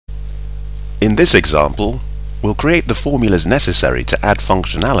In this example, we'll create the formulas necessary to add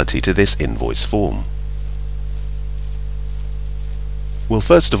functionality to this invoice form. We'll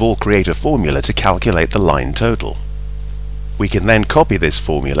first of all create a formula to calculate the line total. We can then copy this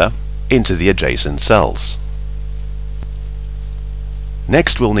formula into the adjacent cells.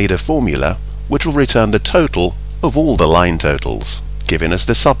 Next we'll need a formula which will return the total of all the line totals, giving us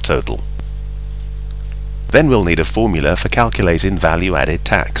the subtotal. Then we'll need a formula for calculating value-added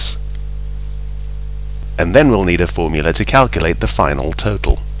tax. And then we'll need a formula to calculate the final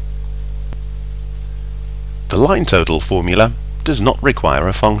total. The line total formula does not require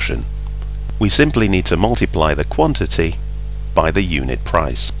a function. We simply need to multiply the quantity by the unit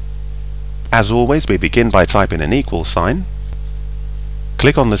price. As always, we begin by typing an equal sign.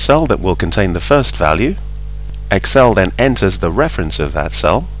 Click on the cell that will contain the first value. Excel then enters the reference of that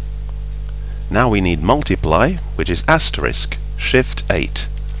cell. Now we need multiply, which is asterisk, shift 8.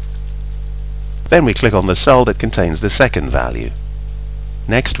 Then we click on the cell that contains the second value.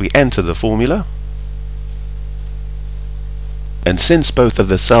 Next we enter the formula. And since both of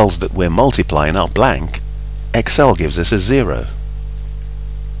the cells that we're multiplying are blank, Excel gives us a 0.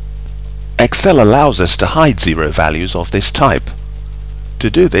 Excel allows us to hide 0 values of this type. To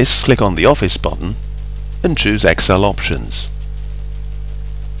do this, click on the Office button and choose Excel Options.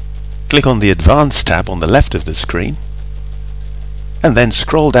 Click on the Advanced tab on the left of the screen and then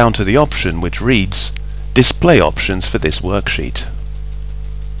scroll down to the option which reads Display Options for this worksheet.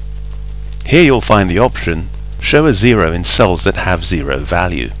 Here you'll find the option Show a 0 in cells that have 0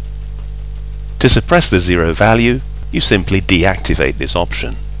 value. To suppress the 0 value, you simply deactivate this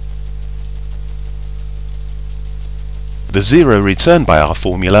option. The 0 returned by our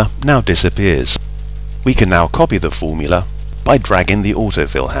formula now disappears. We can now copy the formula by dragging the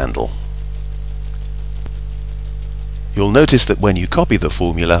autofill handle. You'll notice that when you copy the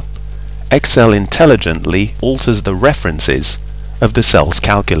formula, Excel intelligently alters the references of the cells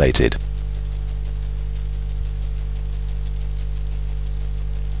calculated.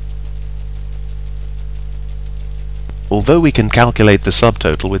 Although we can calculate the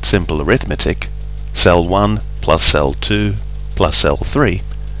subtotal with simple arithmetic, cell 1 plus cell 2 plus cell 3,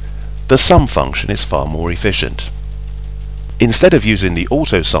 the sum function is far more efficient. Instead of using the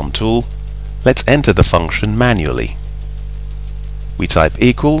AutoSum tool, let's enter the function manually. We type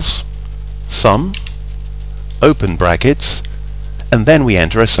equals, sum, open brackets, and then we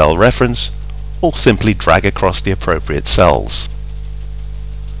enter a cell reference or simply drag across the appropriate cells.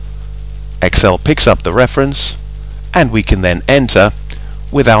 Excel picks up the reference and we can then enter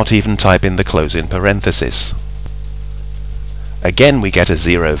without even typing the closing parenthesis. Again we get a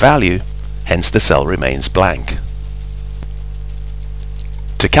 0 value, hence the cell remains blank.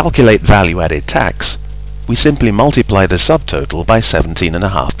 To calculate value-added tax, we simply multiply the subtotal by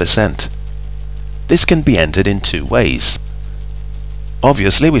 17.5%. This can be entered in two ways.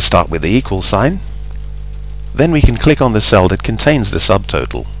 Obviously we start with the equal sign, then we can click on the cell that contains the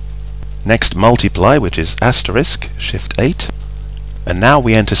subtotal. Next multiply, which is asterisk, shift 8, and now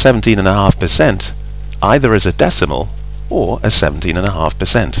we enter 17.5% either as a decimal or as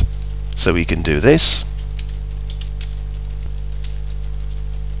 17.5%. So we can do this,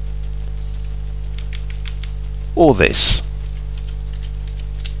 or this,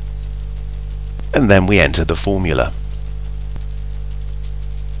 and then we enter the formula.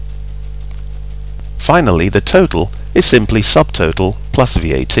 Finally, the total is simply subtotal plus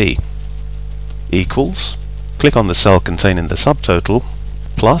VAT. Equals, click on the cell containing the subtotal,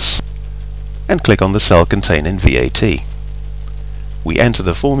 plus, and click on the cell containing VAT. We enter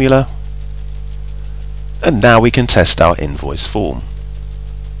the formula, and now we can test our invoice form.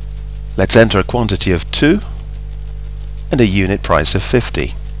 Let's enter a quantity of 2 and a unit price of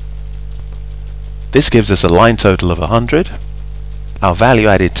 50. This gives us a line total of 100. Our value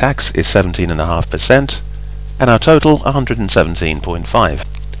added tax is 17.5%, and our total 117.5.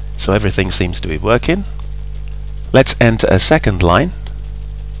 So everything seems to be working. Let's enter a second line.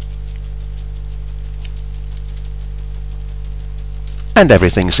 And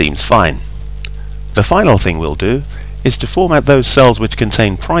everything seems fine. The final thing we'll do is to format those cells which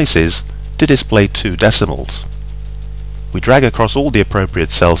contain prices to display 2 decimals. We drag across all the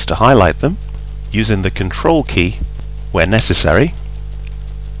appropriate cells to highlight them, using the Control key where necessary,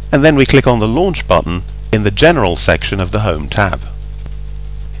 and then we click on the Launch button in the General section of the Home tab.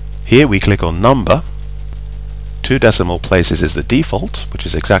 Here we click on Number. 2 decimal places is the default, which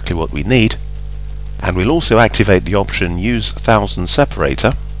is exactly what we need, and we'll also activate the option Use Thousand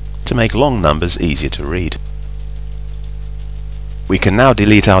Separator to make long numbers easier to read. We can now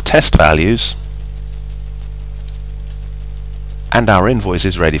delete our test values, and our invoice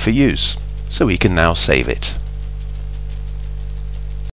is ready for use. so we can now save it.